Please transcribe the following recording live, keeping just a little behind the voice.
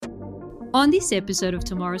On this episode of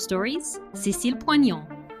Tomorrow Stories, Cécile Poignant.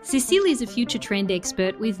 Cécile is a future trend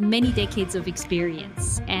expert with many decades of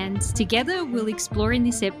experience, and together we'll explore in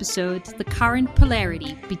this episode the current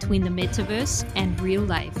polarity between the metaverse and real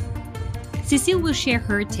life. Cécile will share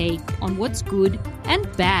her take on what's good and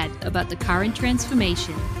bad about the current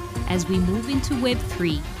transformation as we move into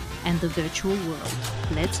Web3 and the virtual world.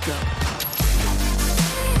 Let's go.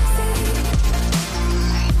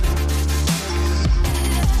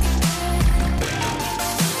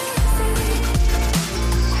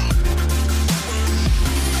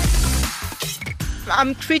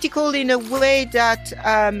 I'm critical in a way that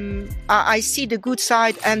I see the good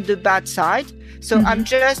side and the bad side. So I'm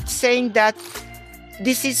just saying that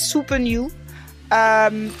this is super new.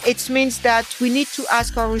 It means that we need to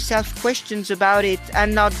ask ourselves questions about it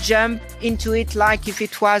and not jump into it like if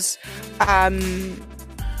it was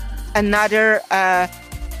another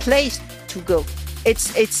place to go.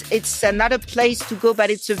 It's another place to go, but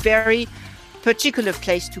it's a very particular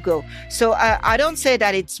place to go. So I don't say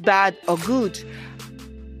that it's bad or good.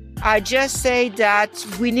 I just say that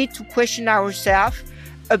we need to question ourselves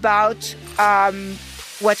about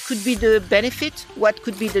what could be the benefit, what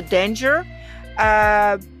could be the danger,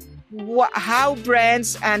 how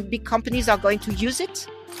brands and big companies are going to use it.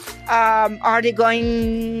 Are they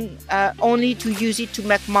going only to use it to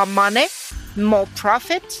make more money, more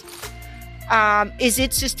profit? Is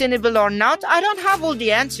it sustainable or not? I don't have all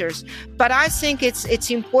the answers, but I think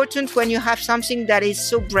it's important when you have something that is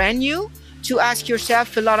so brand new to ask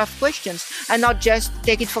yourself a lot of questions and not just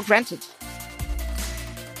take it for granted.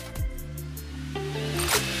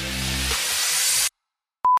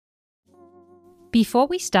 Before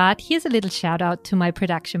we start, here's a little shout out to my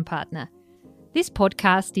production partner. This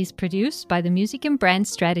podcast is produced by the music and brand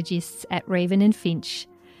strategists at Raven and Finch.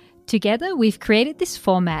 Together, we've created this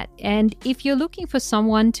format, and if you're looking for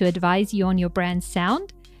someone to advise you on your brand's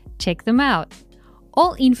sound, check them out.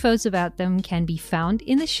 All infos about them can be found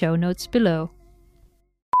in the show notes below.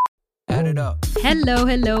 Add it up. Hello,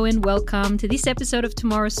 and welcome to this episode of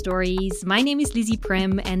Tomorrow Stories. My name is Lizzie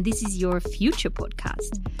Prem, and this is your future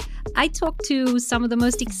podcast. I talk to some of the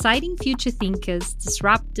most exciting future thinkers,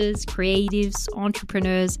 disruptors, creatives,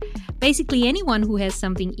 entrepreneurs, basically anyone who has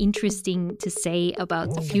something interesting to say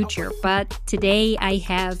about the future. But today I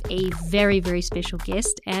have a very, very special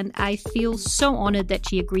guest, and I feel so honored that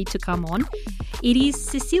she agreed to come on. It is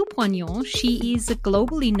Cécile Poignant. She is a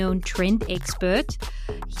globally known trend expert.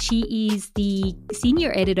 She is the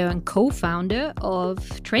senior editor and co-founder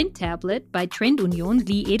of Trend Tablet by Trend Union,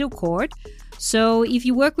 the EduCord. So if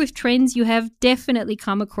you work with trends, you have definitely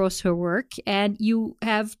come across her work, and you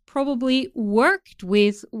have probably worked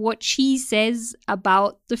with what she says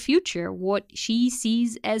about the future, what she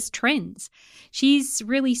sees as trends. She's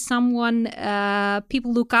really someone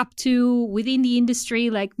people look up to within the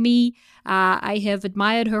industry like me. I have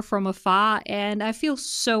admired her from afar, and I feel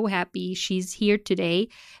so happy she's here today.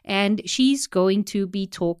 And she's going to be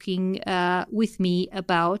talking with me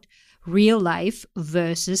about real life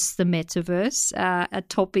versus the metaverse, a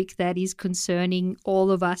topic that is concerning all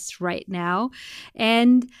of us right now.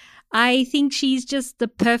 And I think she's just the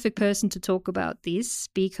perfect person to talk about this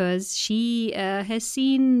because she has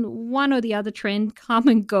seen one or the other trend come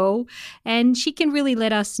and go, and she can really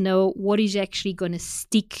let us know what is actually going to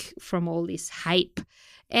stick from all this hype.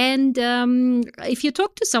 And if you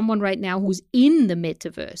talk to someone right now who's in the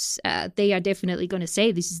metaverse, they are definitely going to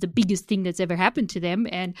say this is the biggest thing that's ever happened to them,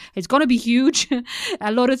 and it's going to be huge. A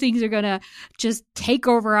lot of things are going to just take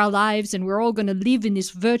over our lives, and we're all going to live in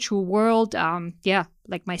this virtual world.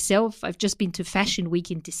 Like myself, I've just been to Fashion Week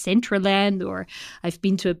in Decentraland, or I've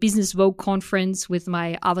been to a Business Vogue conference with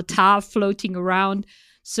my avatar floating around.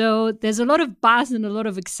 So there's a lot of buzz and a lot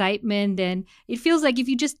of excitement, and it feels like if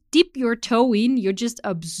you just dip your toe in, you're just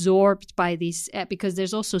absorbed by this because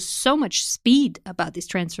there's also so much speed about this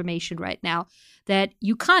transformation right now that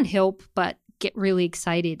you can't help but get really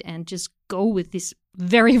excited and just go with this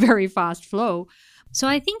very, very fast flow. So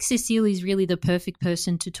I think Cécile is really the perfect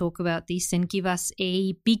person to talk about this and give us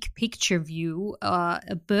a big picture view,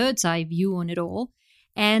 a bird's eye view on it all.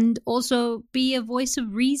 And also be a voice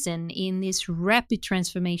of reason in this rapid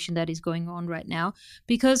transformation that is going on right now,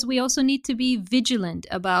 because we also need to be vigilant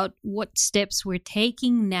about what steps we're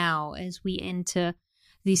taking now as we enter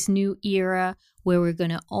this new era where we're going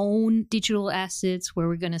to own digital assets, where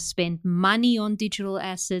we're going to spend money on digital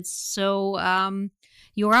assets. So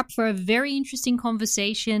you're up for a very interesting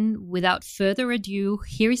conversation. Without further ado,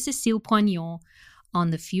 here is Cécile Poignant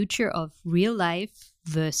on the future of real life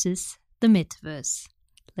versus the metaverse.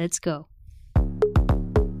 Let's go.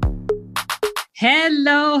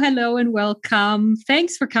 Hello, and welcome.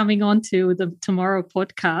 Thanks for coming on to the Tomorrow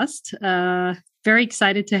podcast. Very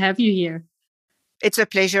excited to have you here. It's a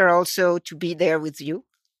pleasure also to be there with you.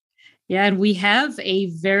 Yeah, and we have a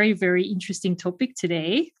very, very interesting topic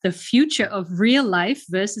today, the future of real life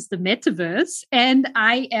versus the metaverse. And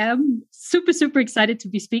I am super, super excited to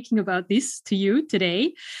be speaking about this to you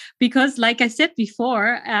today, because like I said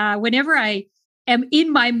before, whenever I am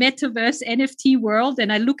in my metaverse NFT world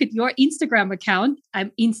and I look at your Instagram account,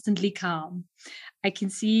 I'm instantly calm. I can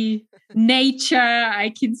see nature,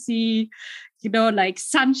 I can see, like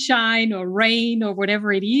sunshine or rain or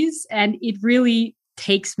whatever it is. And it really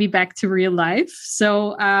takes me back to real life.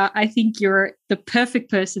 So I think you're the perfect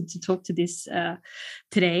person to talk to this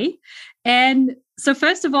today. And so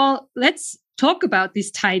first of all, let's talk about this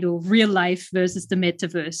title, Real Life versus the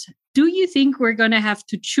Metaverse. Do you think we're going to have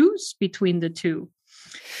to choose between the two?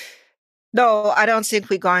 No, I don't think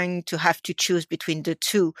we're going to have to choose between the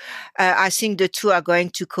two. I think the two are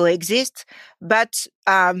going to coexist. But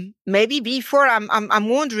maybe before, I'm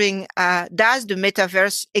wondering, does the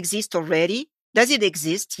metaverse exist already? Does it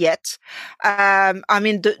exist yet?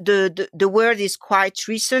 The word is quite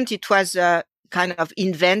recent. It was kind of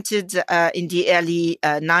invented in the early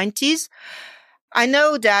 90s. I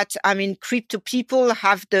know that, crypto people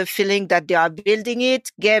have the feeling that they are building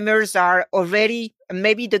it. Gamers are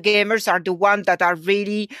maybe the gamers are the ones that are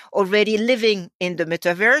really already living in the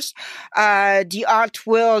metaverse. The art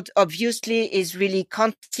world obviously is really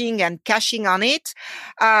counting and cashing on it.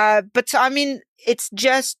 But it's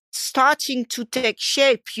just starting to take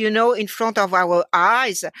shape, in front of our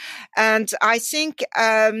eyes. And I think,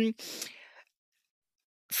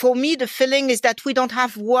 for me, the feeling is that we don't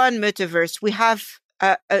have one metaverse. We have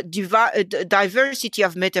a diversity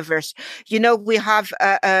of metaverse. We have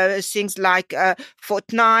things like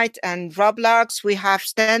Fortnite and Roblox. We have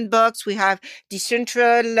Sandbox. We have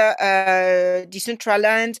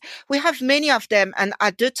Decentraland. We have many of them. And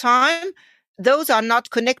at the time, those are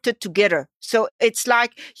not connected together. So it's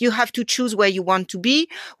like you have to choose where you want to be,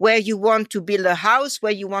 where you want to build a house,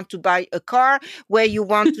 where you want to buy a car, where you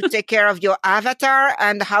want to take care of your avatar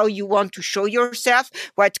and how you want to show yourself,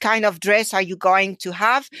 what kind of dress are you going to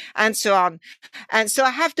have, and so on. And so I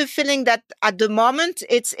have the feeling that at the moment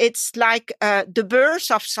it's like the birth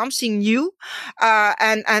of something new.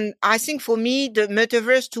 And I think for me, the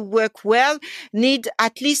metaverse to work well need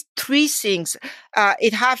at least three things.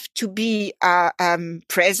 It have to be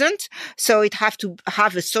present. So it have to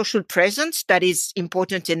have a social presence that is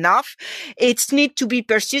important enough. It needs to be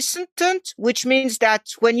persistent, which means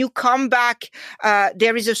that when you come back,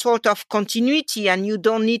 there is a sort of continuity and you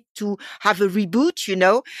don't need to have a reboot,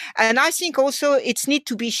 And I think also it needs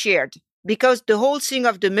to be shared, because the whole thing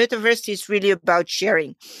of the metaverse is really about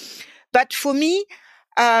sharing. But for me,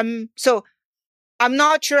 so I'm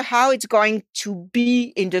not sure how it's going to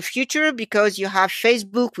be in the future, because you have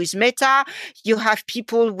Facebook with Meta, you have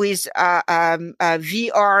people with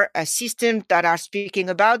VR systems that are speaking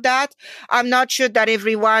about that. I'm not sure that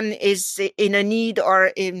everyone is in a need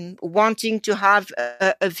or in wanting to have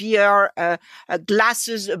a VR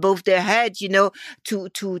glasses above their head, to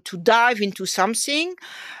dive into something.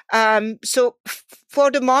 So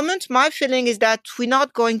for the moment, my feeling is that we're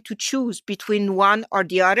not going to choose between one or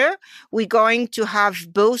the other. We're going to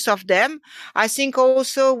have both of them. I think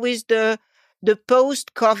also with the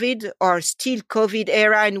post-COVID or still COVID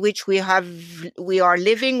era in which we are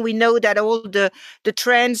living, we know that all the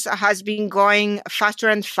trends has been going faster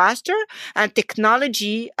and faster, and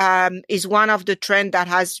technology is one of the trends that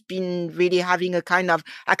has been really having a kind of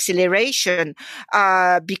acceleration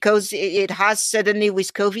because it has suddenly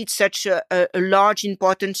with COVID such a large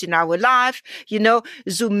importance in our life.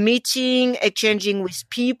 Zoom meeting, exchanging with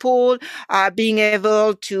people, being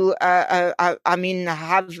able to have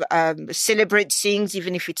celebrate things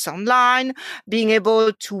even if it's online, being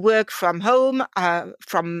able to work from home,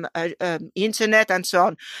 from internet and so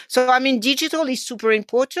on. So digital is super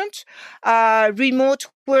important. Remote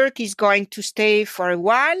work is going to stay for a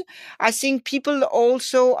while. I think people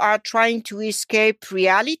also are trying to escape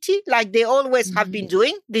reality like they always have been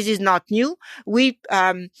doing. This is not new. We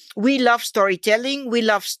love storytelling. We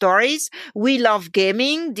love stories. We love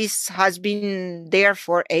gaming. This has been there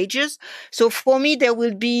for ages. So for me, there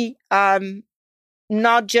will be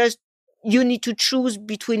not just you need to choose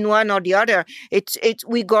between one or the other.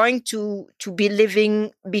 We're going to be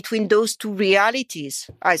living between those two realities,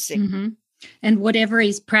 I think. Mm-hmm. And whatever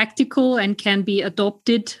is practical and can be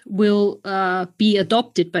adopted will be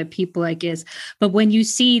adopted by people, I guess. But when you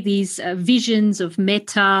see these visions of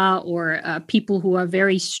Meta or people who are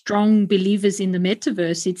very strong believers in the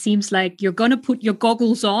metaverse, it seems like you're going to put your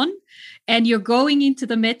goggles on and you're going into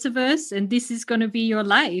the metaverse, and this is going to be your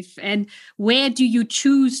life. And where do you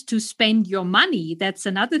choose to spend your money? That's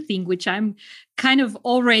another thing which I'm kind of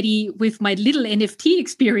already with my little NFT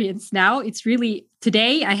experience now. It's really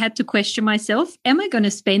today I had to question myself, am I going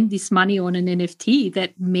to spend this money on an NFT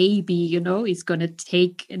that maybe, is going to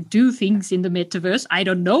take and do things in the metaverse? I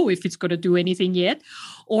don't know if it's going to do anything yet.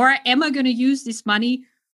 Or am I going to use this money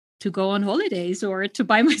to go on holidays or to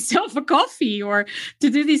buy myself a coffee or to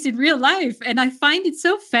do this in real life? And I find it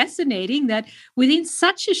so fascinating that within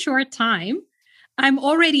such a short time, I'm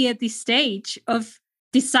already at this stage of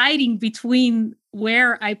deciding between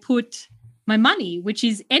where I put my money, which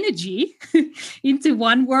is energy, into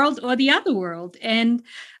one world or the other world. And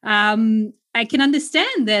I can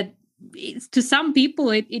understand that to some people,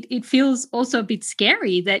 it feels also a bit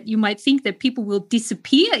scary that you might think that people will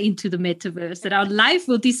disappear into the metaverse, that our life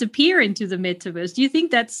will disappear into the metaverse. Do you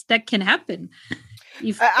think that can happen?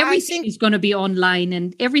 If everything is going to be online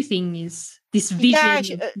and everything is this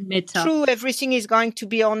vision meta. True, everything is going to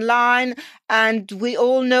be online. And we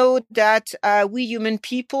all know that we human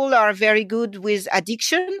people are very good with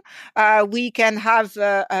addiction. We can have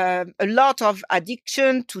a lot of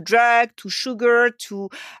addiction to drug, to sugar, to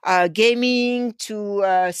gaming,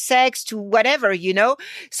 to sex, to whatever,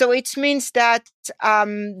 So it means that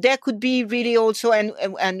there could be really also, and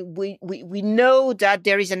we know that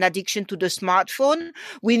there is an addiction to the smartphone.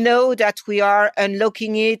 We know that we are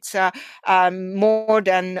unlocking it more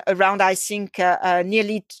than around, I think,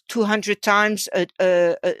 nearly 200 times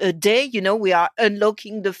a day. We are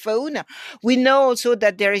unlocking the phone. We know also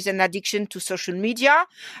that there is an addiction to social media.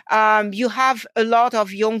 You have a lot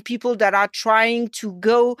of young people that are trying to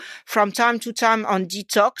go from time to time on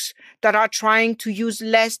detox, that are trying to use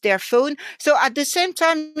less their phone. So at the same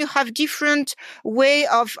time, you have different way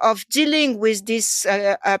of dealing with this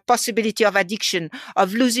possibility of addiction,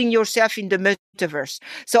 of losing yourself in the metaverse.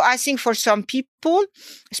 So I think for some people,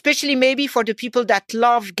 especially maybe for the people that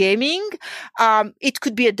love gaming, it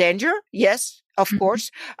could be a danger. Yes, of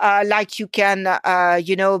course. Like you can,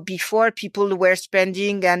 before people were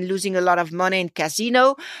spending and losing a lot of money in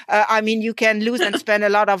casino. You can lose and spend a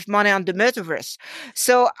lot of money on the metaverse.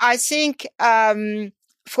 So I think,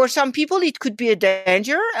 for some people, it could be a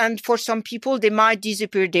danger. And for some people, they might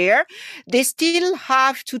disappear there. They still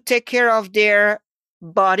have to take care of their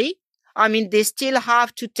body. They still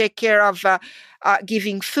have to take care of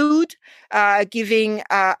giving food, giving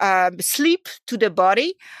sleep to the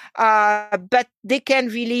body, but they can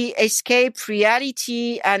really escape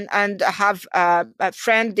reality and have a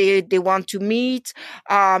friend they want to meet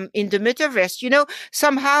in the metaverse.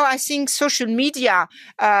 Somehow I think social media,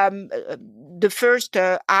 the first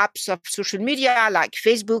apps of social media like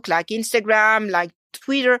Facebook, like Instagram, like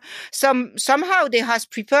Twitter, somehow they has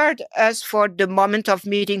prepared us for the moment of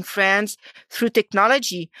meeting friends through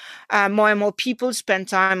technology. More and more people spend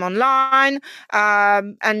time online,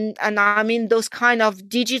 and those kind of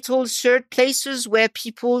digital third places where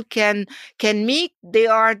people can meet. They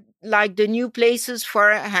are like the new places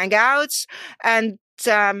for hangouts, and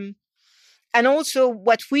also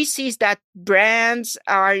what we see is that brands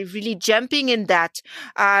are really jumping in that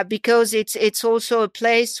because it's also a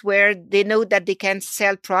place where they know that they can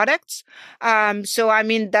sell products.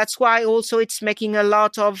 That's why also it's making a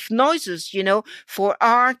lot of noises, for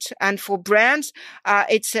art and for brands.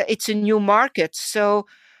 It's a new market. So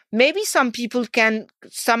maybe some people can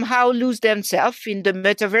somehow lose themselves in the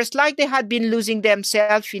metaverse like they had been losing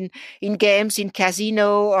themselves in games, in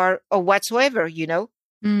casino or whatsoever,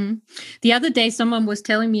 The other day, someone was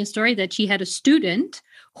telling me a story that she had a student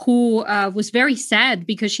who was very sad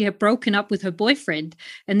because she had broken up with her boyfriend.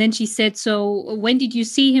 And then she said, so when did you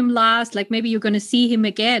see him last? Like maybe you're going to see him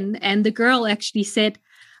again. And the girl actually said,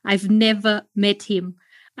 I've never met him.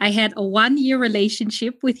 I had a 1-year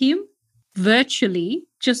relationship with him virtually,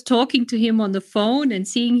 just talking to him on the phone and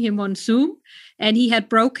seeing him on Zoom. And he had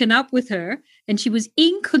broken up with her and she was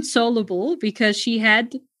inconsolable because she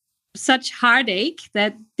had such heartache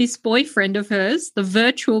that this boyfriend of hers, the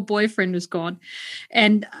virtual boyfriend, was gone.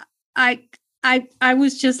 And I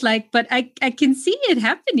was just like, but I can see it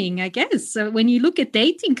happening, I guess. So when you look at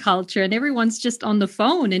dating culture and everyone's just on the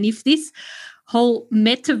phone, and if this whole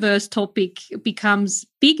metaverse topic becomes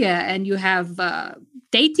bigger and you have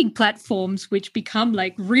dating platforms which become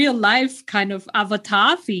like real life kind of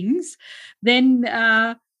avatar things, then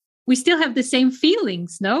we still have the same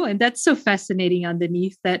feelings, no? And that's so fascinating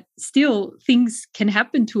underneath that still things can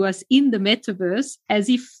happen to us in the metaverse as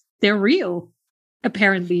if they're real.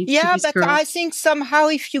 apparently, to Yeah, this but girl. I think somehow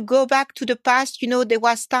if you go back to the past, there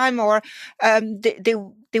was time or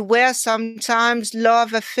there were sometimes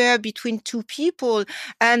love affair between two people,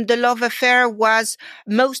 and the love affair was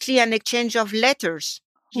mostly an exchange of letters,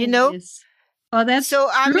 you Oh, know? yes. Oh, that's So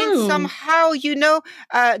I mean, true. somehow,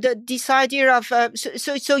 this idea of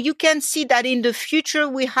so you can see that in the future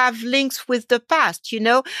we have links with the past,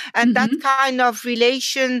 and that kind of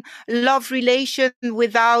love relation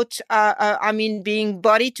without, I mean, being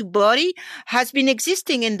body to body has been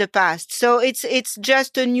existing in the past. So it's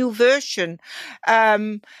just a new version,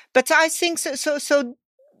 but I think so.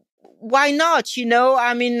 Why not?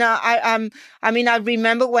 I mean, I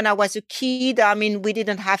remember when I was a kid. I mean, we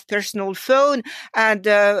didn't have personal phone, and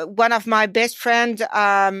one of my best friend,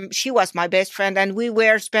 she was my best friend, and we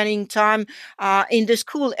were spending time in the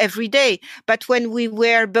school every day. But when we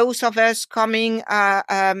were both of us coming,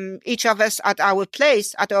 each of us at our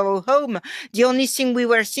place, at our home, the only thing we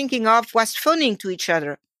were thinking of was phoning to each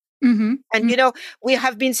other. And we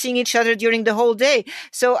have been seeing each other during the whole day.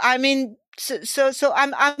 So I mean, so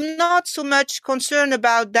I'm not so much concerned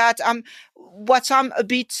about that. What I'm a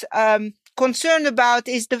bit concerned about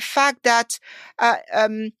is the fact that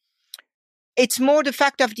it's more the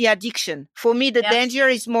fact of the addiction. For me, the danger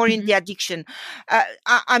is more in the addiction.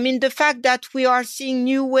 I mean, the fact that we are seeing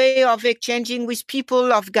new way of exchanging with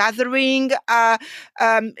people, of gathering,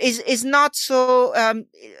 is not so,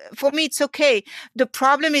 for me, it's okay. The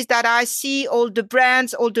problem is that I see all the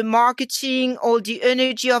brands, all the marketing, all the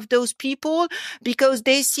energy of those people, because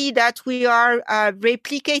they see that we are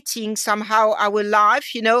replicating somehow our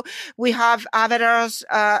life. We have avatars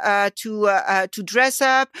to dress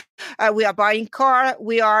up. We are buying car,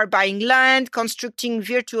 we are buying land, constructing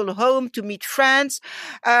virtual home to meet friends.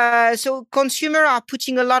 So consumers are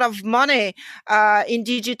putting a lot of money in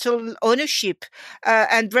digital ownership,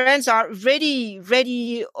 and brands are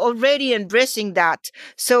already embracing that.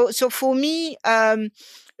 So for me,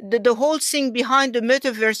 the whole thing behind the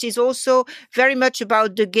metaverse is also very much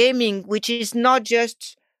about the gaming, which is not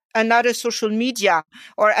just another social media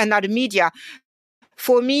or another media.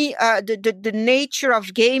 For me, the nature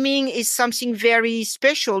of gaming is something very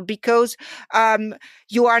special, because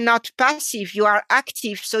you are not passive, you are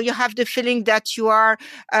active. So you have the feeling that you are.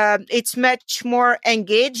 It's much more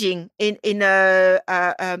engaging in a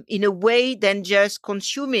way than just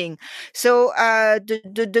consuming. So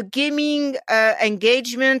the gaming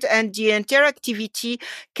engagement and the interactivity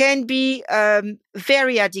can be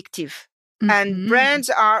very addictive. And brands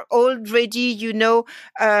are already,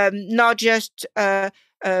 not just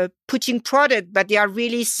putting product, but they are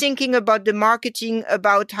really thinking about the marketing,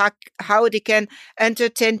 about how they can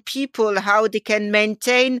entertain people, how they can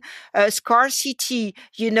maintain scarcity,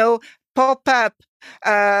 pop up.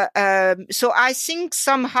 So I think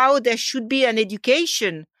somehow there should be an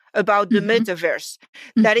education about the metaverse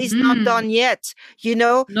that is not done yet,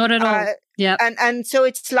 Not at all. Yeah. And so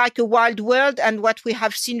it's like a wild world. And what we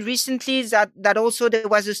have seen recently is that also there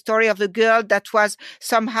was a story of a girl that was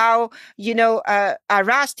somehow,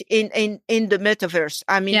 harassed in the metaverse.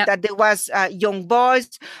 I mean, that there was young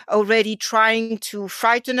boys already trying to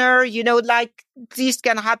frighten her, like this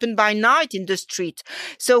can happen by night in the street.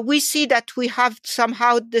 So we see that we have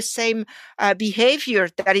somehow the same behavior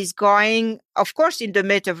that is going, of course, in the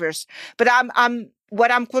metaverse. But what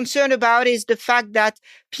I'm concerned about is the fact that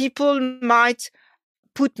people might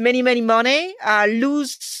put many money,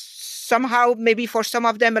 lose somehow, maybe for some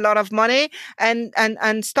of them, a lot of money,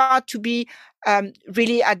 and start to be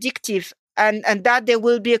really addictive, and that there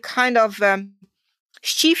will be a kind of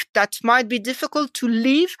shift that might be difficult to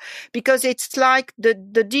leave, because it's like the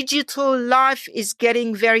digital life is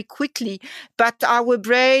getting very quickly, but our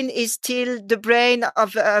brain is still the brain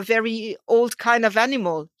of a very old kind of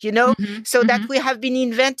animal, so that we have been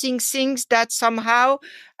inventing things that somehow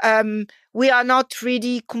we are not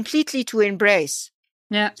really completely to embrace.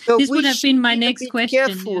 Yeah, so this would have been my next question.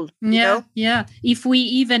 Careful, yeah. If we,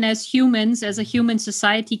 even as humans, as a human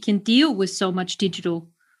society, can deal with so much digital.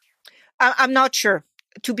 I'm not sure.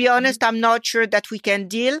 To be honest, I'm not sure that we can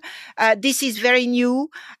deal. This is very new.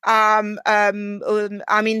 I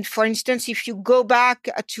mean, for instance, if you go back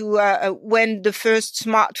to when the first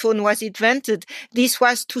smartphone was invented, this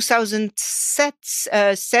was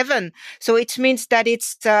 2007. So it means that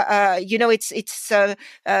it's,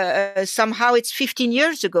 somehow it's 15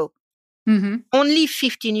 years ago. Only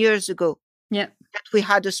 15 years ago. Yeah. That we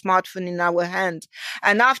had a smartphone in our hand.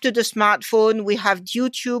 And after the smartphone, we had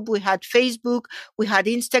YouTube, we had Facebook, we had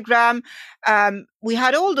Instagram, we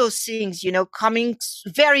had all those things, coming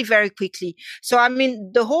very, very quickly. So, I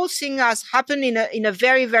mean, the whole thing has happened in a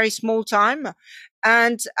very, very small time.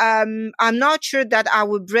 And I'm not sure that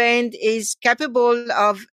our brain is capable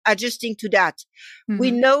of adjusting to that. Mm-hmm.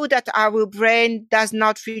 We know that our brain does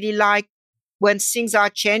not really like when things are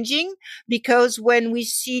changing, because when we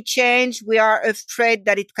see change, we are afraid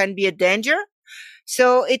that it can be a danger.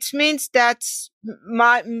 So it means that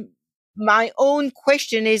my own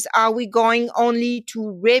question is, are we going only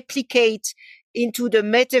to replicate into the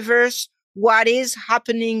metaverse what is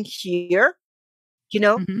happening here?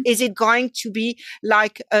 Mm-hmm. Is it going to be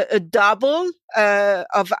like a double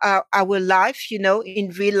of our life,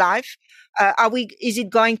 in real life? Is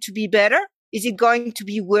it going to be better? Is it going to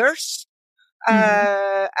be worse?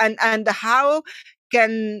 And how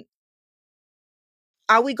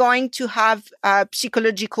are we going to have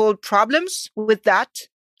psychological problems with that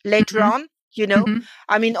later on?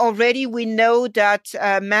 I mean, already we know that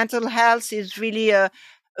mental health is really a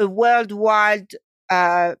worldwide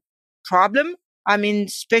problem. I mean,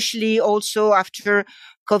 especially also after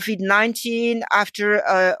COVID-19, after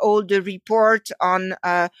all the report on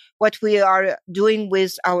what we are doing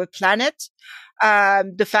with our planet.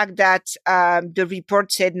 The fact that the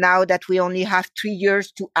report said now that we only have 3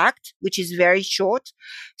 years to act, which is very short.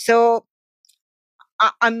 So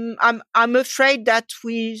I'm afraid that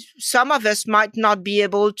some of us might not be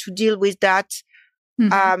able to deal with that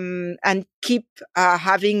and keep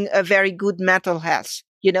having a very good mental health.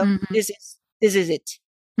 This is it.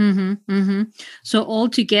 So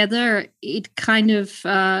altogether, it kind of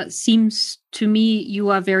seems to me you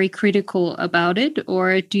are very critical about it,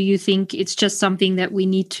 or do you think it's just something that we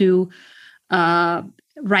need to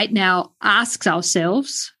right now ask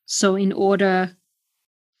ourselves? So in order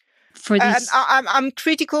for this, I'm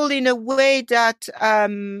critical in a way that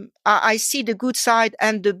I see the good side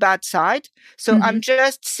and the bad side. So I'm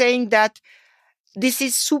just saying that this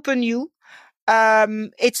is super new.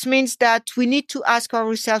 It means that we need to ask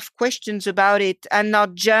ourselves questions about it and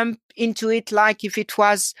not jump into it like if it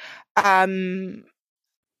was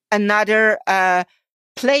another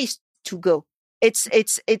place to go.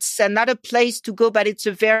 It's another place to go, but it's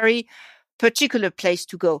a very particular place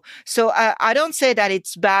to go. So I don't say that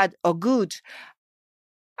it's bad or good.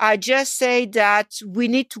 I just say that we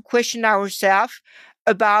need to question ourselves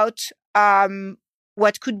about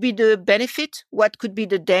what could be the benefit, what could be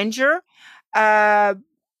the danger, how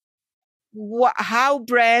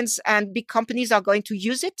brands and big companies are going to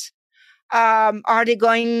use it. Are they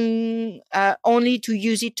going only to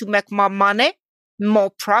use it to make more money, more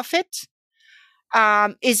profit?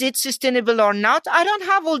 Is it sustainable or not? I don't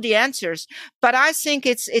have all the answers, but I think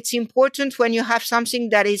it's important when you have something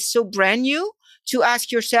that is so brand new to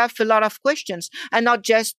ask yourself a lot of questions and not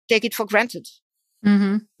just take it for granted.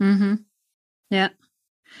 Yeah.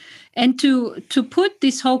 And to put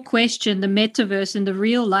this whole question, the metaverse and the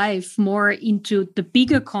real life, more into the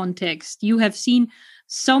bigger context, you have seen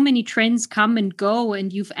so many trends come and go,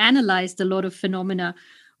 and you've analyzed a lot of phenomena.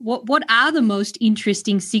 What are the most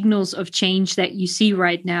interesting signals of change that you see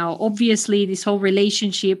right now? Obviously, this whole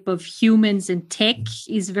relationship of humans and tech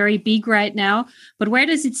is very big right now, but where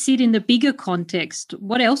does it sit in the bigger context?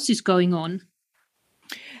 What else is going on?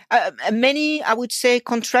 Many, I would say,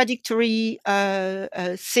 contradictory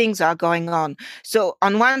things are going on. So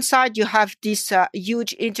on one side, you have this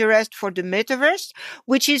huge interest for the metaverse,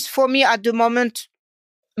 which is for me at the moment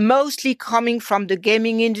mostly coming from the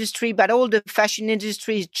gaming industry, but all the fashion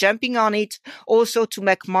industry is jumping on it also to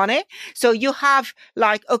make money. So you have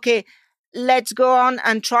like, okay, let's go on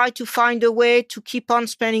and try to find a way to keep on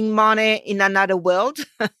spending money in another world.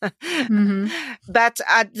 But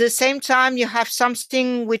at the same time, you have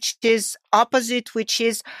something which is opposite, which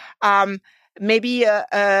is maybe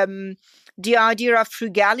the idea of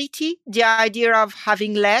frugality, the idea of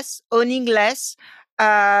having less, owning less,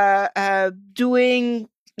 doing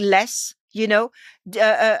less,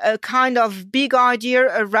 a kind of big idea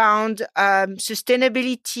around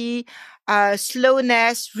sustainability,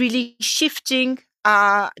 slowness, really shifting,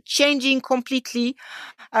 changing completely,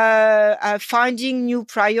 finding new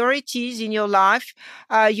priorities in your life.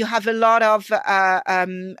 You have a lot of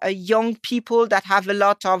young people that have a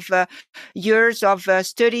lot of years of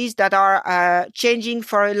studies that are changing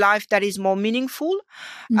for a life that is more meaningful.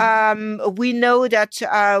 We know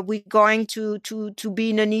that we're going to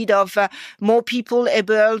be in a need of more people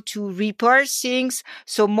able to repair things,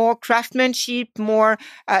 so more craftsmanship, more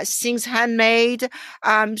things handmade.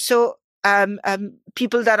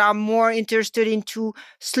 People that are more interested into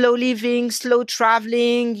slow living, slow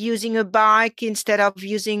traveling, using a bike instead of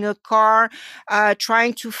using a car,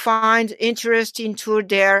 trying to find interest into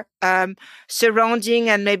their surrounding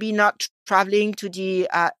and maybe not traveling to the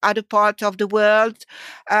other part of the world.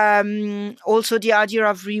 Also the idea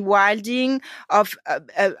of rewilding, of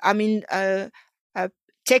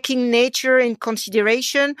taking nature in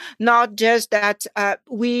consideration, not just that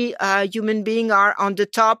we human beings are on the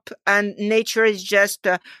top and nature is just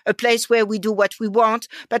a place where we do what we want,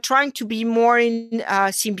 but trying to be more in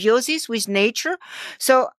symbiosis with nature.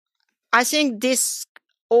 So I think this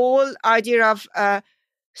whole idea of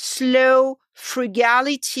slow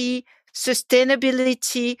frugality,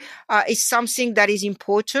 sustainability is something that is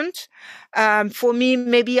important for me,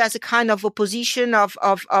 maybe as a kind of opposition of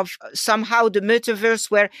somehow the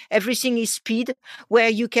metaverse, where everything is speed, where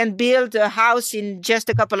you can build a house in just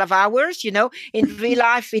a couple of hours. In real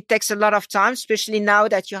life it takes a lot of time, especially now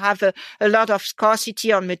that you have a lot of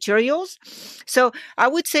scarcity on materials. So I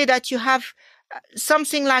would say that you have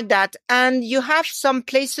something like that. And you have some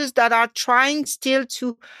places that are trying still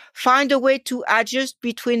to find a way to adjust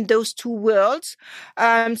between those two worlds.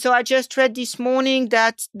 So I just read this morning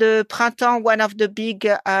that the Printemps, one of the big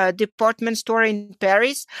department store in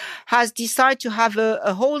Paris, has decided to have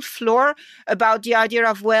a whole floor about the idea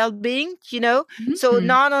of well-being, Mm-hmm. So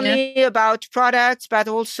not only about products, but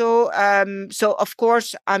also, so of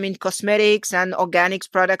course, cosmetics and organics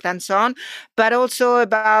product and so on, but also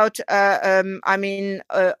about,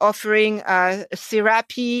 offering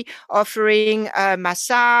therapy, offering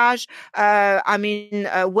massage,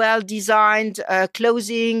 well-designed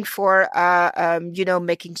clothing for,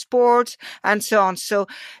 making sports and so on. So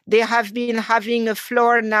they have been having a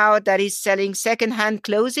floor now that is selling secondhand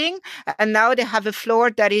clothing, and now they have a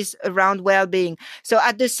floor that is around well-being. So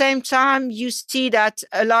at the same time, you see that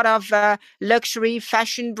a lot of luxury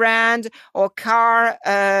fashion brand or car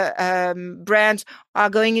brands are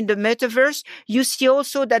going in the metaverse. You see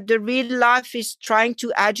also that the real life is trying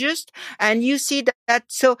to adjust, and you see that.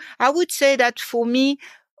 So I would say that for me,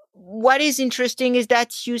 what is interesting is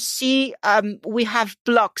that you see we have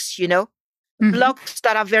blocks, Mm-hmm. blocks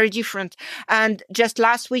that are very different. And just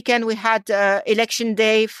last weekend, we had election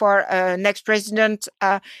day for next president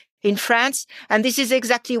in France. And this is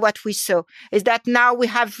exactly what we saw, is that now we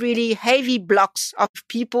have really heavy blocks of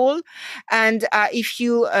people. And if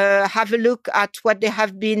you have a look at what they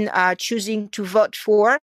have been choosing to vote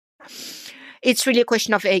for, it's really a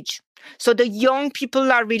question of age. So the young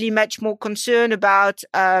people are really much more concerned about,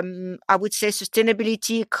 I would say,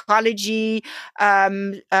 sustainability, ecology,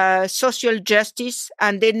 social justice,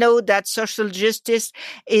 and they know that social justice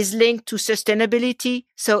is linked to sustainability.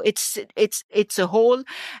 So it's a whole,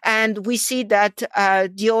 and we see that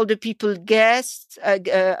the older people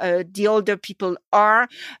the older people are,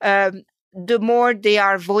 the more they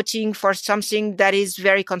are voting for something that is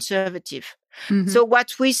very conservative. Mm-hmm. So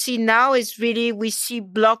what we see now is really, we see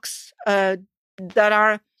blocks that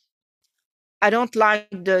are, I don't like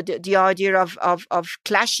the idea of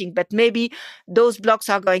clashing, but maybe those blocks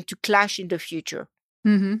are going to clash in the future.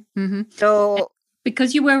 Mm-hmm. Mm-hmm. So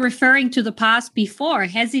because you were referring to the past before,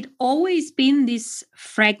 has it always been this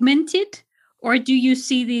fragmented, or do you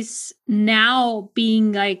see this now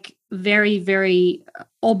being like very, very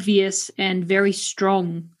obvious and very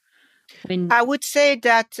strong? I would say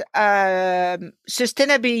that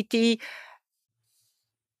sustainability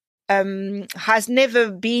has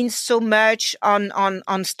never been so much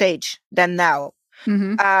on stage than now.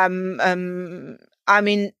 Mm-hmm.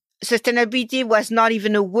 Sustainability was not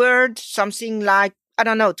even a word, something like,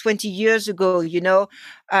 20 years ago,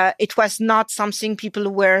 it was not something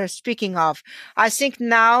people were speaking of. I think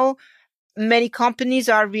now many companies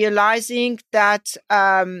are realizing that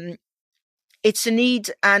it's a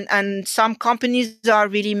need, and some companies are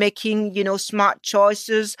really making, smart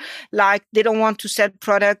choices. Like they don't want to sell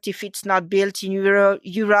product if it's not built in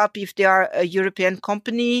Europe, if they are a European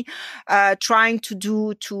company, trying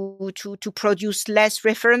to produce less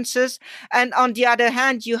references. And on the other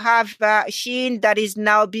hand, you have Shein that is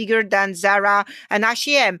now bigger than Zara and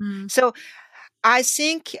H&M. Mm. So I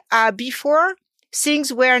think before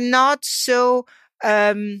things were not so,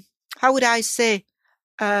 how would I say,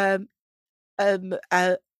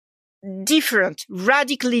 different,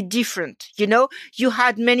 radically different. You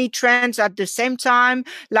had many trends at the same time.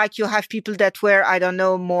 Like you have people that were,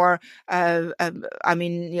 more,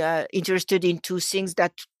 interested into things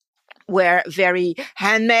that were very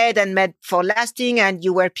handmade and made for lasting, and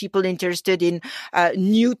you were people interested in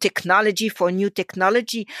new technology for new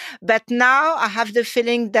technology. But now I have the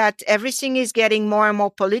feeling that everything is getting more and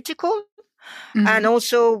more political. Mm-hmm. And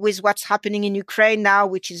also with what's happening in Ukraine now,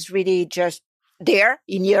 which is really just there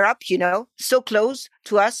in Europe, so close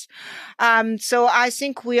to us. So I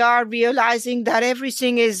think we are realizing that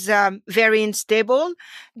everything is very unstable,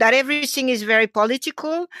 that everything is very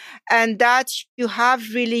political, and that you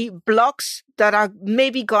have really blocks that are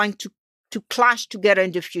maybe going to clash together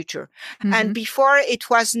in the future. Mm-hmm. And before, it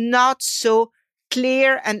was not so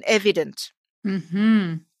clear and evident.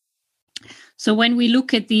 Mm-hmm. So when we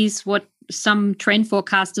look at these, what some trend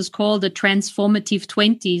forecasters call the transformative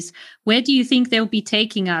 20s, where do you think they'll be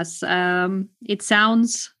taking us? It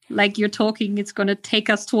sounds like you're talking, it's going to take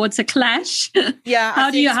us towards a clash. Yeah.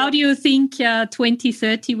 How do you think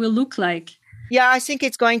 2030 will look like? Yeah, I think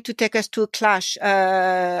it's going to take us to a clash.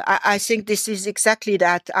 I think this is exactly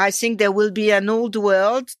that. I think there will be an old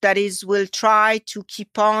world that will try to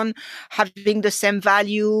keep on having the same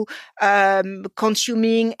value,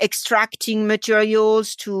 consuming, extracting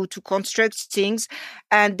materials to construct things.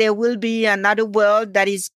 And there will be another world that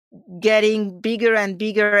is getting bigger and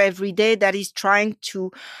bigger every day, that is trying to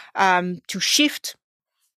shift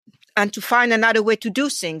and to find another way to do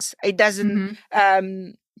things. It doesn't...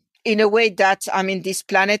 in a way that, this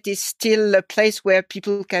planet is still a place where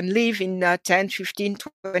people can live in 10, 15,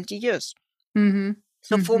 20 years. Mm-hmm.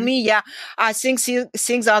 So for me, I think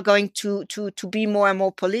things are going to be more and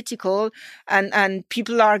more political, and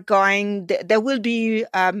people are going, there will be,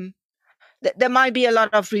 there might be a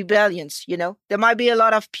lot of rebellions, there might be a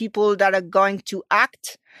lot of people that are going to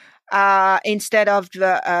act, instead of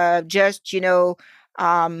just,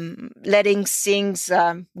 letting things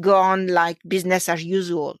go on like business as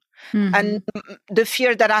usual. Mm-hmm. And the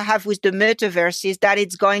fear that I have with the metaverse is that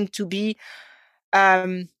it's going to be,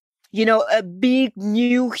 a big,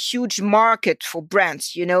 new, huge market for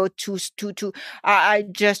brands, I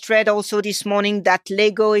just read also this morning that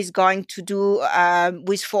Lego is going to do,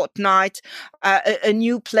 with Fortnite, a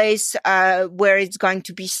new place, where it's going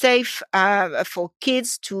to be safe, for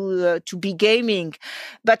kids to be gaming.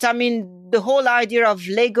 But the whole idea of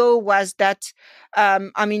Lego was that,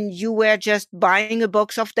 you were just buying a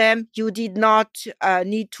box of them. You did not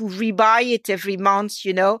need to rebuy it every month,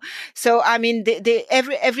 So,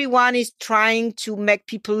 everyone is trying to make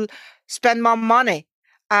people spend more money,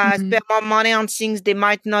 spend more money on things they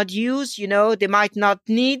might not use, they might not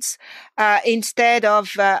need, instead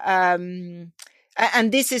of, and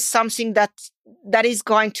this is something that is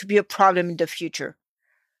going to be a problem in the future.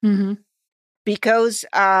 Mm-hmm. Because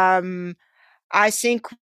I think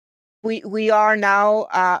we are now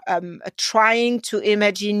trying to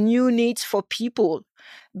imagine new needs for people,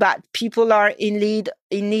 but people are in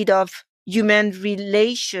need of human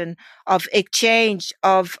relation, of exchange,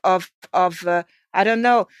 of I don't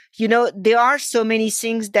know. There are so many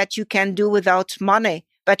things that you can do without money,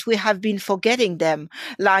 but we have been forgetting them,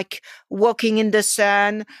 like walking in the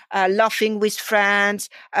sun, laughing with friends,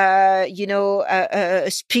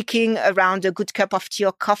 speaking around a good cup of tea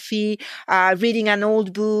or coffee, reading an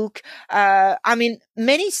old book.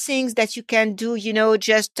 Many things that you can do,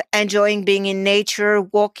 just enjoying being in nature,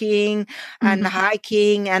 walking and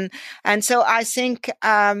hiking. And so I think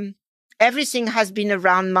everything has been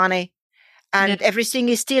around money, and everything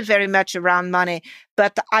is still very much around money.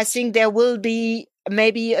 But I think there will be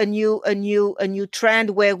maybe a new trend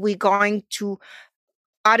where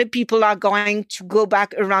other people are going to go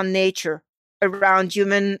back around nature, around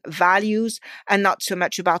human values, and not so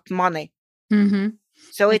much about money. Mm-hmm.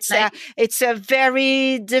 So it's a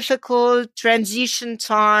very difficult transition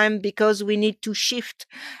time, because we need to shift,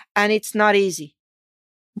 and it's not easy.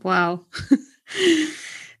 Wow.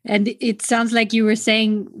 And it sounds like you were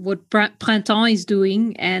saying what Printemps is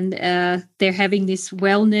doing, and they're having this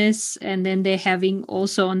wellness, and then they're having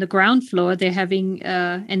also on the ground floor, they're having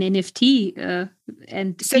an NFT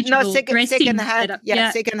and digital dressing.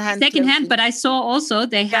 Secondhand. But I saw also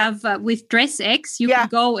they have with DressX, you can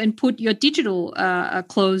go and put your digital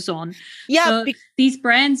clothes on. Yeah. So these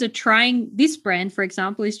brands are trying. This brand, for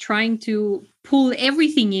example, is trying to pull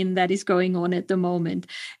everything in that is going on at the moment.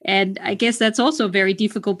 And I guess that's also very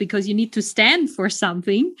difficult, because you need to stand for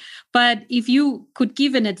something. But if you could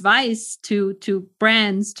give an advice to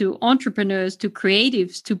brands, to entrepreneurs, to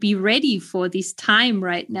creatives to be ready for this time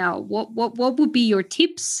right now, what would be your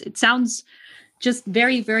tips? It sounds just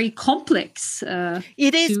very, very complex.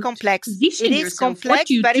 It is complex. It is complex. What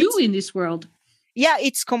do you do in this world? Yeah,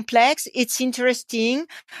 it's complex. It's interesting.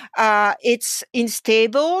 It's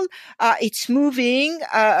unstable. It's moving.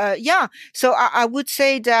 So I would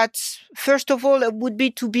say that, first of all, it would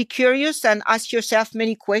be to be curious and ask yourself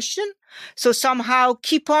many questions. So somehow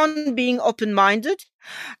keep on being open-minded.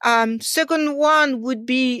 Second one would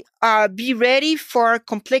be ready for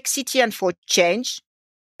complexity and for change,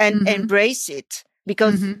 and embrace it.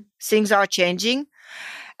 Because things are changing.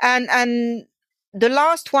 And the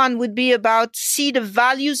last one would be about see the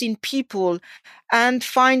values in people and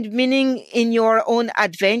find meaning in your own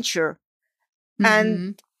adventure.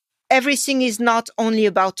 And everything is not only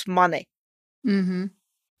about money.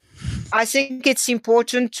 I think it's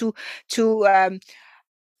important to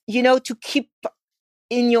keep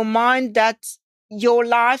in your mind that your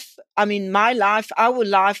life, my life, our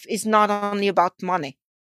life is not only about money.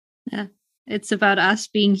 Yeah. It's about us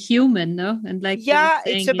being human, no? And like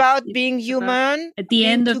it's about being human. At the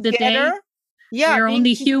end of the day, we're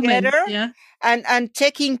only humans. Yeah. And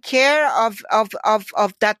taking care of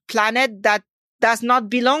that planet that does not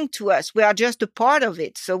belong to us. We are just a part of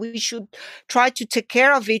it. So we should try to take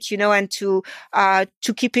care of it, and to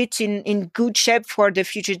keep it in good shape for the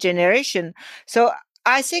future generation. So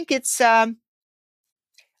I think it's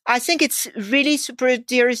really super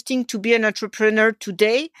interesting to be an entrepreneur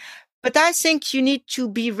today. But I think you need to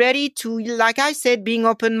be ready to, like I said, being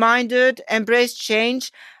open-minded, embrace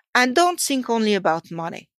change, and don't think only about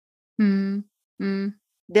money. There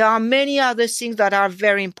are many other things that are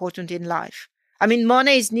very important in life.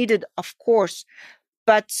 Money is needed, of course,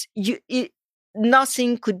 but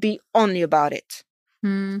nothing could be only about it.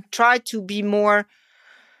 Try to be more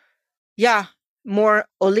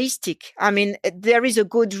holistic. There is a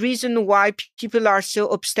good reason why people are so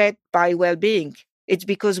upset by well-being. It's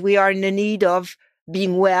because we are in the need of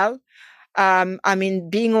being well.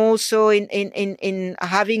 Being also in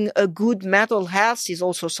having a good mental health is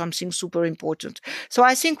also something super important. So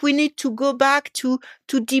I think we need to go back to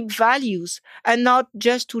deep values and not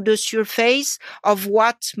just to the surface of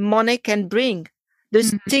what money can bring.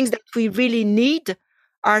 The things that we really need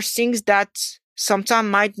are things that sometimes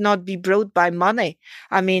might not be brought by money.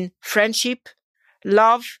 Friendship,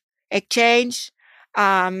 love, exchange,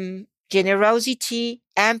 generosity,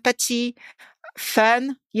 empathy,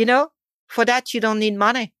 fun, for that, you don't need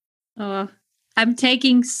money. Oh, I'm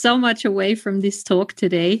taking so much away from this talk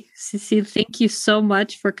today. Cécile, thank you so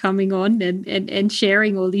much for coming on and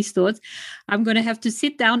sharing all these thoughts. I'm going to have to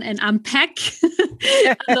sit down and unpack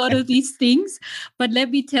a lot of these things. But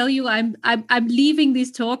let me tell you, I'm leaving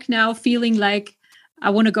this talk now feeling like I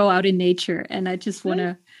want to go out in nature and I just want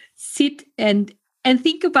to sit and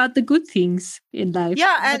think about the good things in life.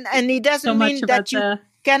 Yeah, and it doesn't mean that you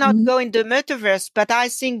cannot go in the metaverse, but I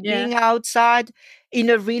think being outside in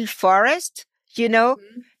a real forest,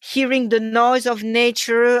 hearing the noise of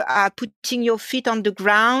nature, putting your feet on the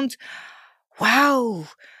ground, wow,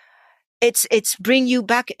 it's bring you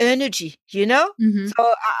back energy, So,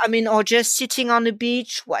 or just sitting on the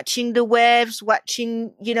beach, watching the waves,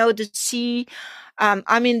 watching, the sea.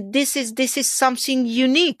 This is something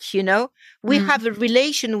unique, We have a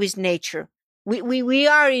relation with nature. We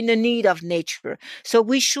are in the need of nature. So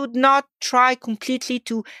we should not try completely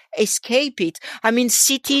to escape it.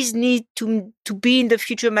 Cities need to be in the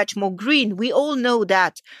future much more green. We all know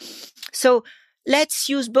that. So let's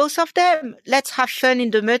use both of them. Let's have fun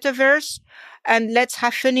in the metaverse and let's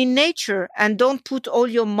have fun in nature, and don't put all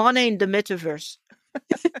your money in the metaverse.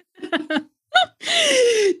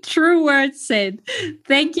 True words said.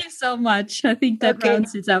 Thank you so much. I think that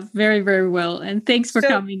rounds it up very, very well. And thanks for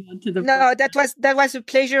coming on to the podcast. That was a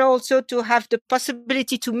pleasure also to have the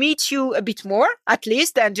possibility to meet you a bit more, at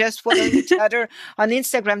least, and just follow each other on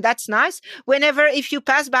Instagram. That's nice. If you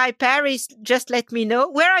pass by Paris, just let me know.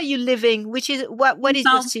 Where are you living? What is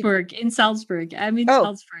your city? In Salzburg. I'm in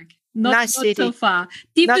Salzburg. Not so far.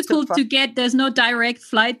 Difficult to get. There's no direct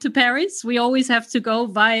flight to Paris. We always have to go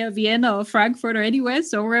via Vienna or Frankfurt or anywhere.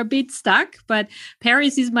 So we're a bit stuck. But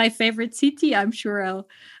Paris is my favorite city. I'm sure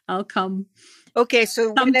I'll come. Okay,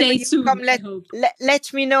 so someday soon.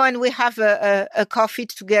 Let me know, and we have a coffee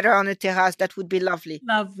together on a terrace. That would be lovely.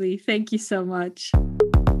 Lovely. Thank you so much.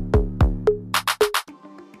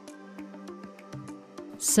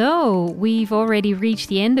 So, we've already reached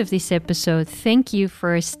the end of this episode. Thank you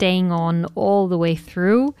for staying on all the way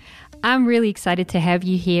through. I'm really excited to have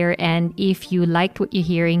you here. And if you liked what you're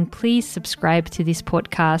hearing, please subscribe to this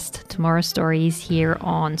podcast, Tomorrow Stories, here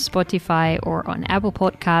on Spotify or on Apple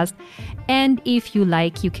Podcast. And if you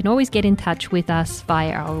like, you can always get in touch with us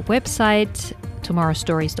via our website,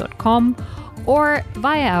 tomorrowstories.com, or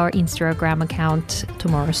via our Instagram account,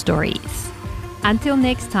 Tomorrow Stories. Until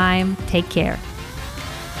next time, take care.